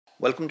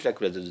Welcome to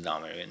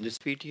TechBrothersIT. In this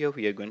video,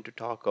 we are going to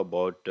talk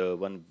about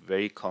one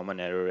very common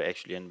error,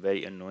 actually, and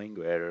very annoying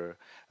error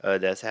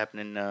that's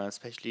happening,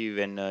 especially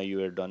when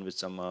you are done with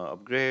some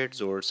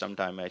upgrades or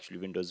sometime actually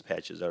Windows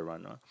patches are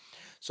run.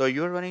 So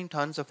you're running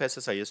tons of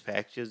SSIS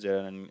packages,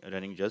 they're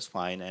running just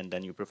fine, and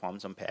then you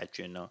perform some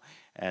patching,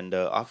 and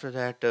after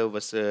that,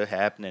 what's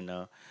happening?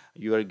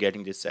 You are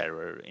getting this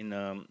error in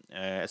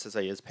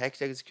SSIS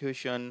package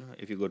execution.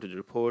 If you go to the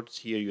reports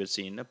here, you're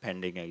seeing a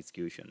pending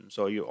execution.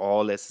 So your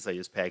all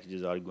SSIS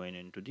packages are going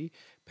into the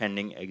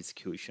pending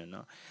execution.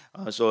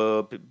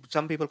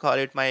 Some people call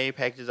it my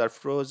packages are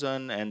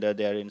frozen and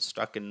they are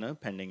stuck in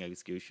pending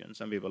execution.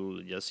 Some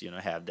people just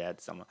have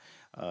that some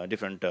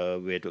different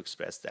way to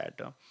express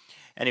that.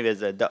 Anyways,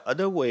 the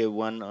other way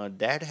one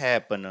that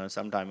happen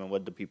sometime,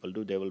 what the people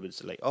do, they will be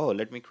like, oh,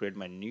 let me create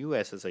my new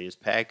SSIS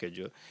package,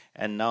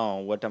 and now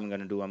what I'm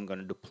going to do, I'm going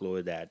to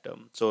deploy that.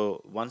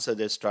 So once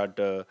they start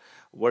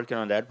working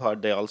on that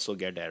part, they also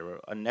get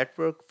error. A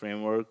network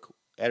framework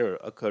error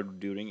occurred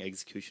during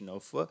execution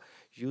of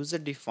user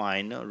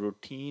defined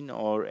routine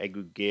or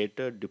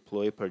aggregator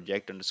deploy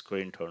project underscore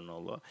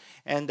internal,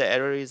 and the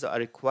error is a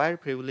required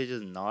privilege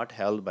is not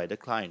held by the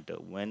client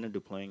when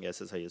deploying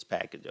SSIS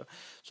package.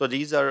 So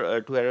these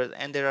are two errors,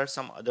 and there are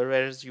some other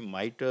errors you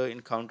might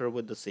encounter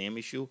with the same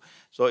issue.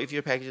 So if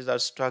your packages are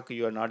stuck,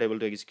 you are not able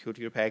to execute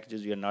your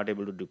packages, you are not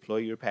able to deploy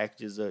your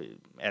packages,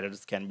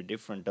 errors can be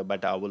different,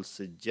 but I will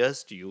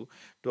suggest you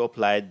to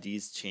apply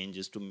these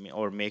changes to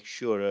or make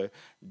sure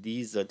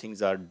these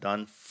things are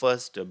done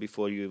first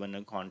before you even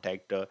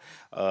contact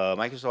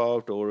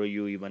Microsoft, or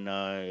you even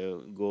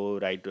go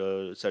write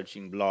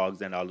searching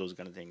blogs and all those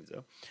kind of things.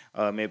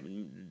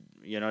 Maybe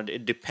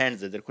it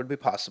depends. There could be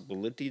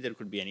possibility, there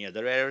could be any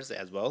other errors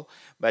as well,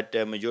 but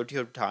majority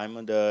of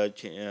time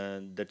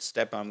that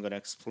step I'm going to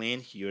explain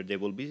here, they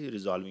will be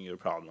resolving your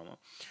problem.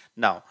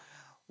 Now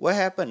what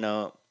happen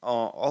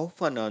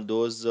often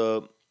those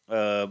uh,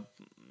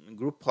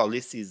 group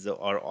policies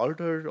are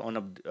altered on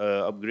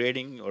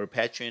upgrading or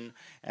patching,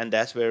 and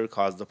that's where it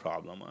caused the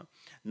problem.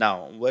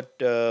 Now what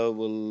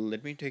will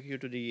let me take you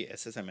to the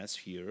SSMS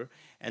here,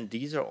 and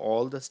these are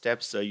all the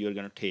steps you're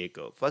going to take.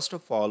 First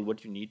of all,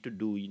 what you need to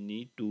do, you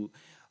need to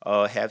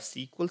have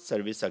SQL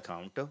service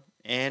account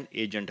and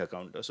agent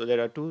account. So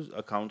there are two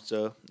accounts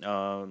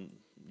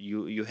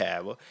you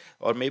have,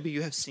 or maybe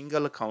you have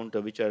single account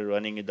which are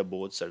running in the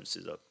both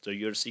services. So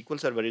your SQL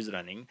server is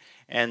running,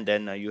 and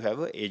then you have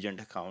a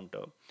agent account.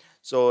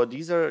 So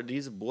these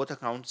both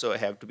accounts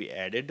have to be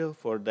added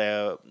for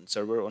the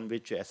server on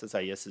which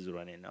SSIS is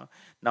running.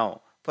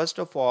 Now first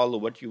of all,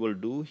 what you will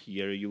do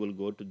here, you will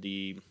go to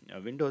the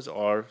Windows,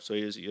 or so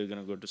you're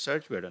going to go to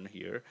search button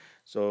here.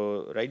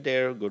 So right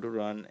there, go to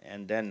run,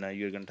 and then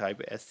you're going to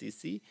type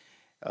scc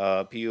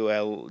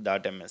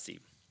pol.msc.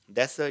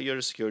 That's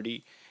your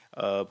security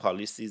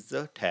policies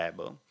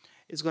tab.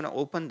 It's going to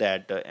open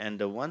that,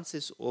 and once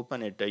it's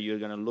open it, you're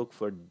going to look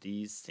for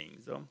these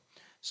things.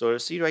 So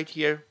see right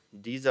here,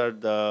 these are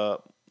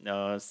the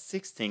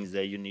 6 things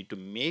that you need to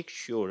make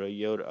sure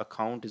your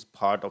account is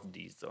part of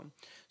these.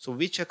 So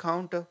which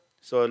account?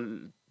 So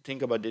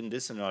think about, in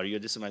this scenario,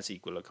 this is my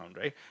SQL account,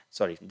 right?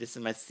 Sorry, this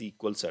is my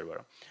SQL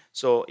server.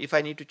 So if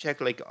I need to check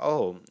like,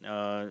 oh,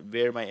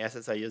 where my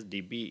SSIS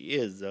DB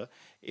is,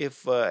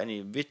 if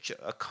any which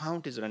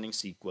account is running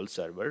SQL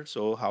server,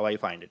 so how I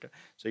find it?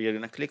 So you're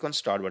gonna click on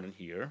start button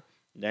here,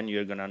 then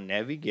you're gonna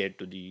navigate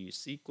to the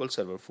SQL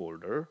server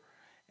folder,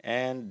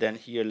 and then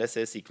here let's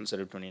say SQL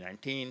Server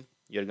 2019,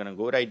 you're gonna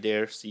go right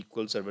there,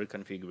 SQL Server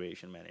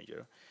Configuration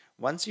Manager.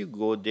 Once you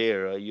go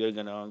there, you're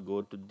gonna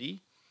go to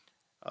the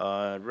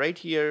right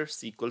here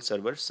SQL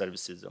Server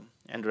Services,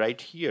 and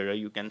right here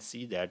you can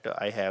see that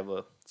I have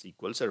a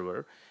SQL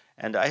Server,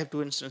 and I have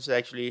 2 instances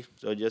actually.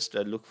 So just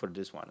look for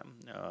this one.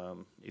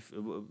 If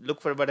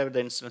look for whatever the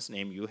instance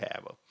name you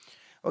have.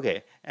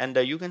 Okay, and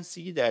you can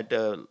see that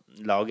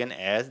login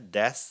as,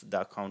 that's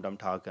the account I'm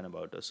talking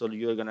about. So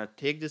you're gonna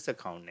take this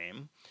account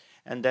name,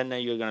 and then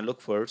you're gonna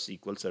look for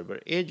SQL Server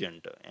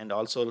Agent, and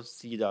also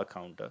see the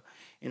account.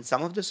 In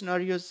some of the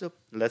scenarios,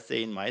 let's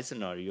say in my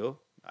scenario,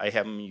 I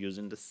am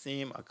using the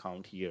same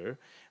account here,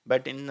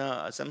 but in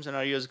some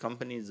scenarios,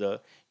 companies,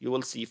 you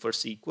will see for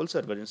SQL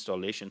Server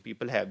installation,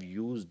 people have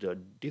used a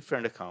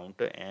different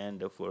account,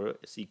 and for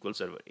SQL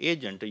Server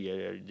Agent,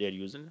 they're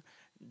using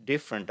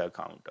different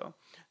account.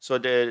 So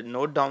they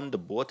note down the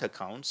both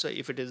accounts.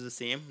 If it is the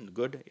same,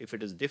 good. If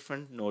it is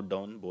different, note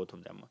down both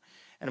of them.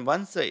 And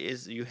once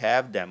is you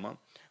have them,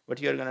 what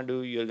you're gonna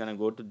do, you're gonna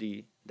go to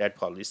the that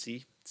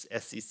policy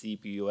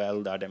secpol.msc,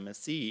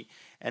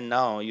 and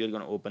now you're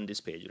gonna open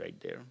this page right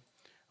there.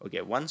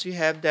 Okay, once you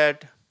have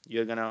that,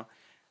 you're gonna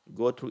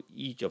go through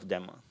each of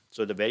them.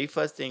 So the very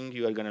first thing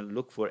you are gonna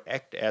look for,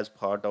 act as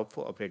part of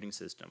operating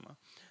system.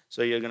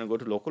 So you're gonna go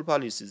to local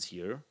policies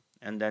here,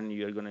 and then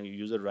you're going to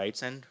user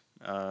rights and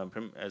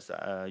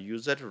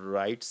user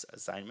rights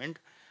assignment.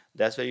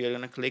 That's where you're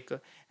going to click,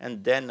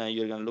 and then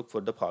you're going to look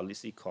for the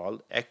policy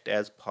called act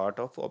as part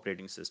of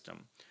operating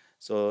system.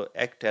 So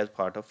act as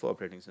part of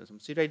operating system,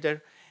 see right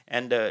there,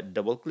 and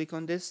double click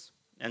on this,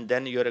 and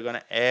then you're going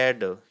to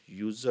add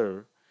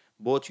user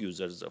both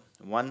users,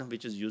 one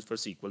which is used for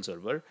SQL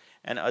Server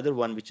and other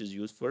one which is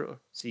used for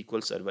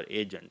SQL Server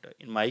agent.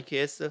 In my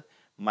case,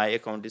 my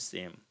account is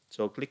same.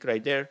 So click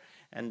right there,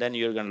 and then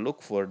you're going to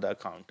look for the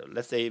account.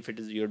 Let's say if it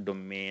is your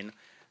domain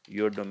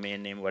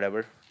name,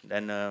 whatever,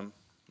 then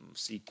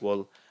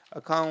SQL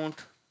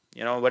account,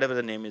 whatever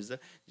the name is,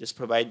 just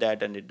provide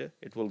that and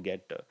it will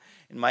get.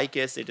 In my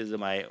case, it is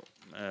my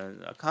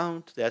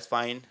account. That's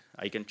fine.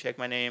 I can check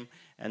my name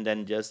and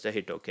then just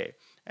hit OK,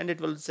 and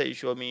it will say,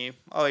 show me,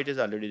 oh, it is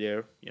already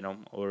there,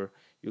 or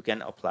you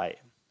can apply.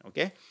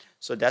 Okay,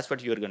 so that's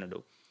what you're gonna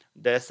do.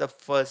 That's the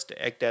first,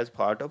 act as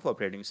part of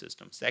operating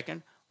system.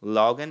 Second,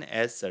 login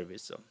as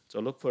service. So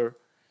look for,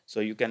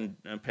 so you can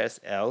press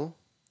L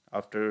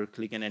after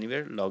clicking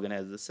anywhere, login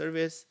as the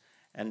service,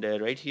 and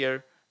right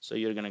here, so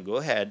you're gonna go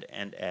ahead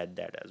and add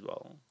that as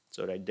well.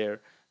 So right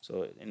there,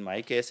 so in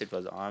my case it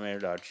was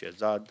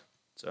Amir.Shehzad,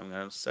 so I'm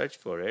gonna search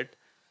for it,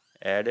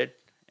 add it,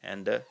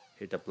 and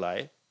hit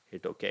apply,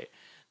 hit OK.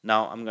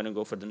 Now I'm gonna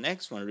go for the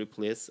next one,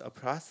 replace a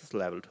process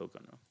level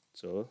token.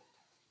 So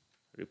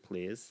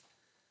replace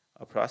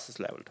a process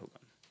level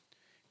token,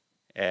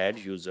 add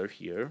user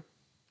here.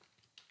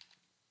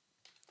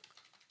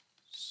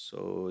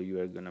 So you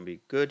are gonna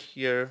be good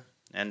here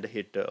and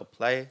hit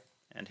apply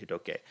and hit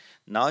OK.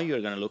 Now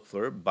you're gonna look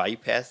for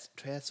bypass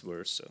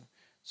transverse.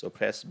 So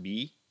press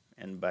B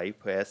and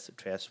bypass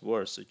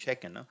transverse, so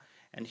check in,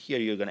 and here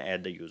you're gonna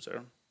add the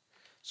user.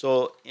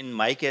 So in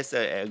my case,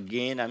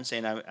 again, I'm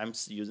saying I'm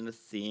using the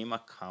same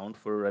account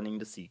for running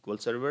the SQL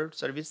Server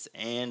service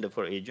and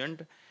for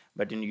agent.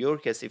 But in your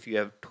case, if you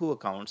have two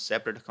accounts,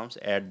 separate accounts,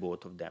 add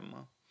both of them.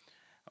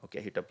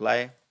 Okay, hit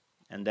apply.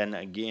 And then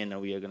again,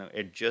 we are going to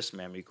adjust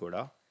memory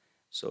quota.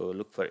 So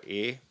look for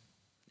A,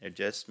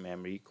 adjust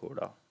memory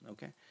quota.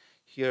 Okay,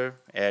 here,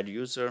 add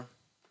user.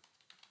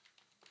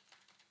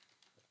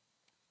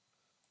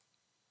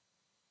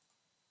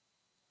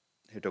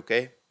 Hit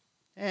OK.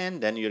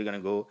 And then you're going to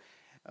go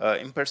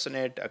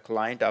impersonate a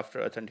client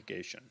after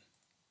authentication.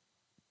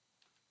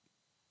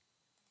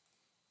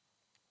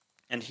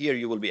 And here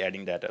you will be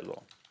adding that as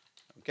well.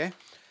 Okay,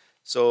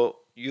 so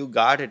you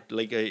got it,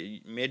 like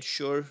made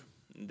sure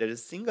there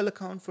is single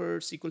account for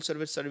SQL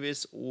Server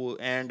service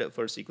and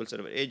for SQL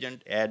Server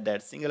agent, add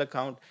that single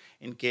account.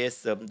 In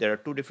case there are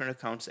two different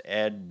accounts,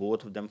 add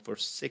both of them for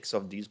 6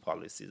 of these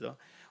policies.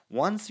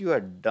 Once you are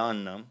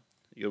done,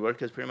 your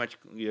work is pretty much,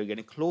 you're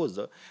getting close.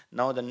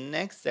 Now the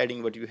next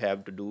setting what you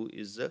have to do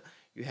is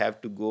you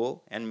have to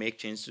go and make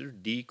changes to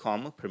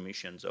DCOM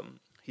permissions.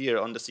 Here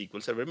on the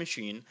SQL Server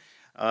machine,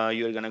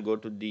 you're gonna go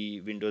to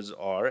the Windows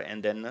R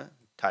and then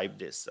type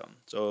this.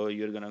 So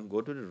you're gonna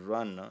go to the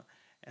run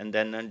and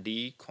then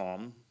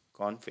DCOM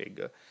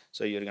config.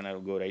 So you're gonna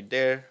go right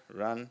there,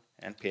 run,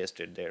 and paste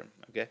it there.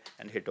 Okay,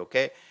 and hit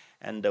OK.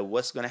 And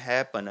what's gonna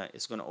happen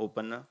is gonna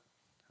open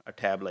a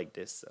tab like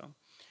this.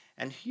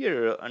 And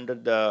here under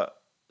the,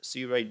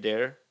 see right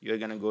there, you're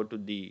gonna go to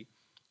the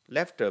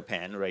left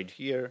pane right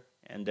here,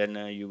 and then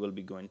you will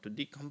be going to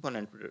the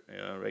component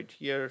right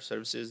here,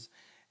 services,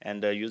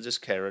 and use this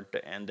caret,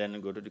 and then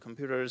go to the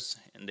computers,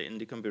 and in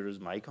the computers,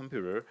 my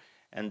computer,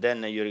 and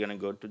then you're gonna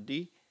go to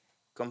the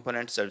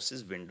component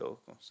services window.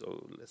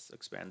 So let's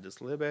expand this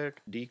a little bit,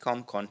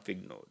 DCOM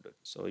config node.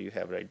 So you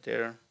have right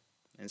there,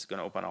 and it's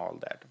gonna open all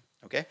that.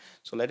 Okay,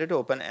 so let it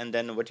open, and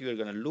then what you're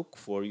gonna look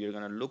for, you're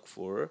gonna look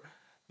for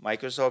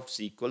Microsoft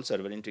SQL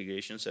Server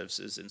Integration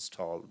Services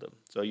installed.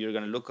 So you're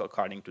going to look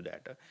according to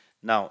that.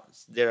 Now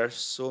there are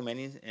so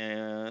many,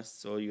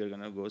 so you're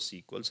going to go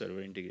SQL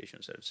Server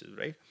Integration Services,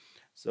 right?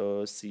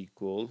 So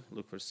SQL,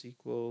 look for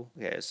SQL.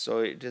 Okay, so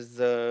it is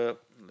the,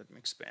 let me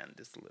expand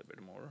this a little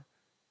bit more.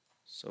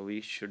 So we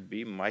should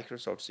be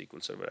Microsoft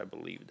SQL Server, I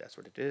believe that's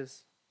what it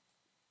is.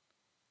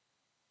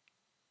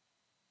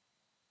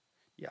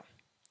 Yeah.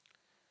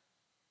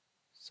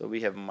 So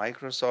we have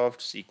Microsoft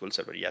SQL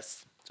Server,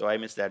 yes. So I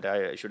missed that.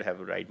 I should have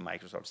right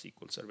Microsoft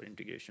SQL Server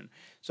integration.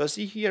 So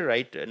see here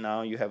right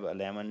now you have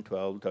 11,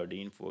 12,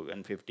 13, 14,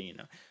 and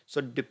 15.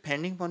 So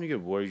depending on your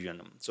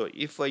version, so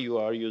if you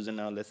are using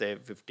let's say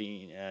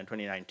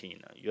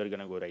 2019, you are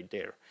gonna go right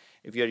there.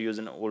 If you are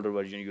using an older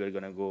version, you are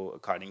gonna go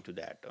according to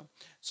that.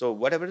 So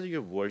whatever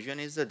your version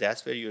is,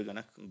 that's where you're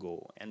gonna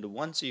go. And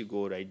once you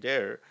go right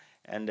there,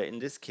 and in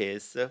this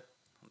case,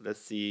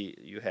 let's see,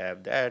 you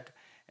have that,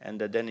 and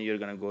then you're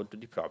gonna go to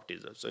the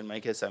properties. So in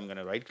my case, I'm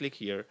gonna right click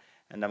here,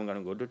 and I'm going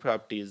to go to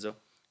properties,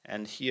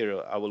 and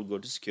here I will go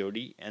to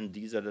security, and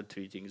these are the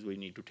 3 things we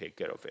need to take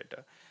care of it.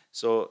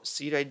 So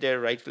see right there,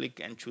 right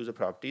click and choose the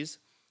properties,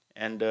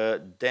 and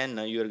then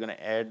you're going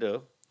to add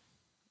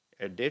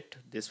edit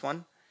this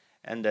one,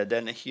 and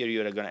then here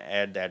you're going to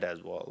add that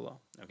as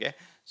well. Okay,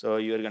 so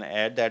you're going to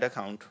add that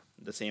account,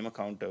 the same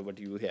account what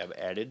you have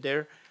added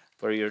there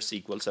for your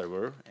SQL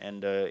Server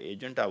and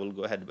agent. I will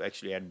go ahead and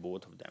actually add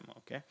both of them.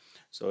 Okay,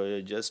 so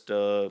just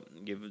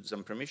give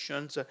some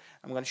permissions.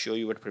 I'm going to show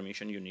you what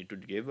permission you need to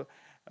give.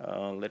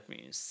 Let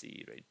me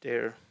see right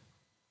there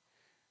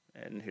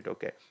and hit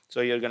OK.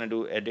 So you're going to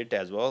do edit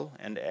as well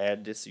and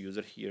add this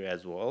user here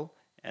as well,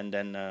 and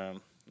then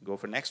go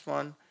for next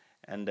one,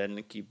 and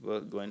then keep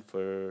going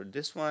for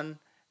this one,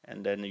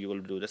 and then you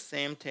will do the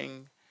same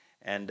thing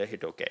and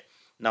hit OK.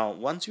 Now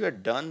once you are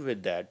done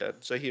with that,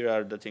 so here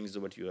are the things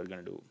what you are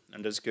going to do.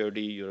 Under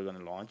security, you're going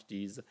to launch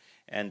these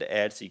and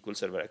add SQL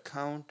Server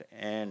account,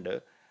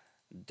 and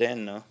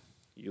then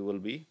you will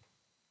be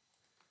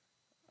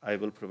I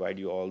will provide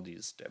you all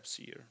these steps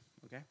here.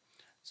 Okay,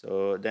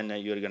 so then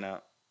you're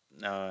gonna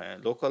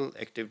local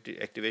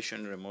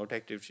activation, remote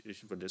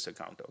activation for this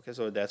account. Okay,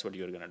 so that's what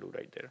you're gonna do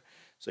right there.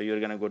 So you're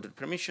gonna go to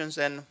permissions,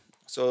 and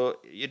so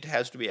it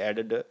has to be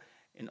added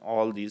in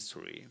all these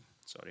three.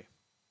 Sorry,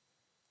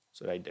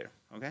 so right there.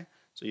 Okay,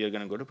 so you're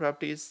gonna go to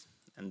properties,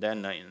 and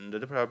then under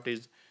the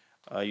properties,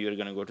 you're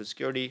gonna go to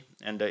security,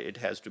 and it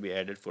has to be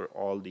added for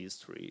all these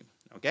three.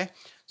 Okay,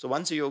 so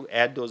once you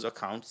add those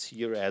accounts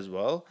here as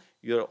well,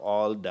 you're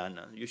all done.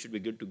 You should be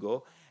good to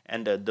go.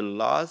 And the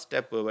last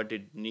step what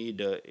it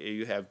need,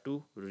 you have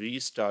to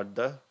restart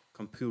the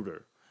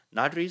computer,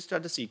 not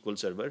restart the SQL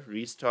server,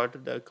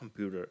 restart the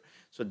computer.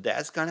 So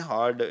that's kind of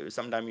hard.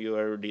 Sometimes you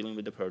are dealing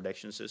with the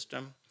production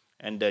system,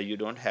 and you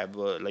don't have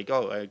like,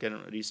 oh, I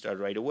can restart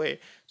right away.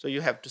 So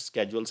you have to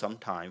schedule some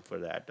time for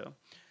that.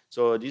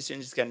 So these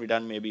changes can be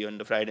done maybe on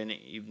the Friday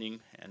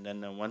evening, and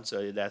then once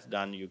that's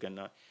done, you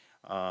can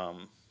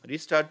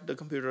restart the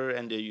computer,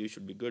 and you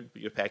should be good.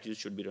 Your packages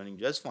should be running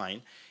just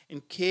fine. In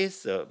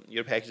case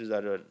your packages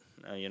are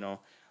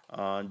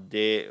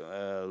they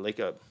like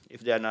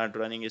if they are not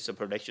running as a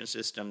production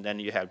system, then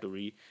you have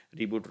to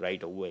reboot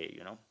right away,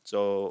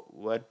 so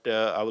what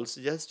I will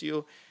suggest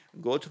you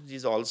go through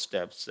these all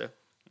steps,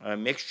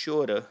 make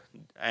sure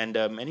and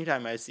many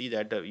times I see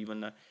that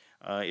even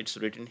it's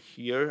written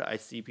here, I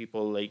see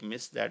people like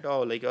miss that,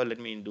 oh, like, oh, let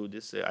me do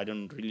this, I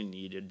don't really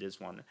need it, this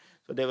one,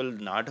 so they will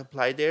not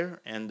apply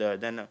there, and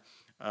then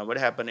what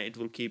happen, it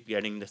will keep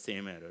getting the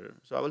same error.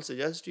 So I will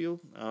suggest you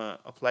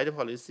apply the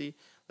policy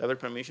level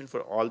permission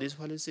for all these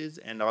policies,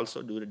 and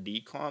also do the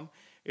decom.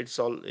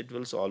 It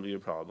will solve your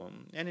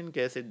problem. And in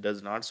case it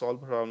does not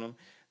solve problem,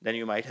 then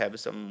you might have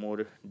some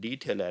more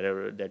detailed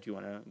error that you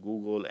want to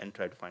Google and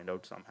try to find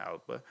out some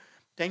help.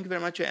 Thank you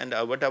very much. And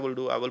what I will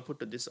do, I will put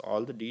this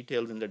all the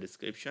details in the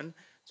description,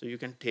 so you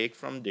can take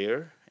from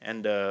there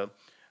and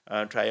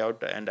try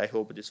out. And I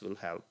hope this will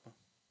help.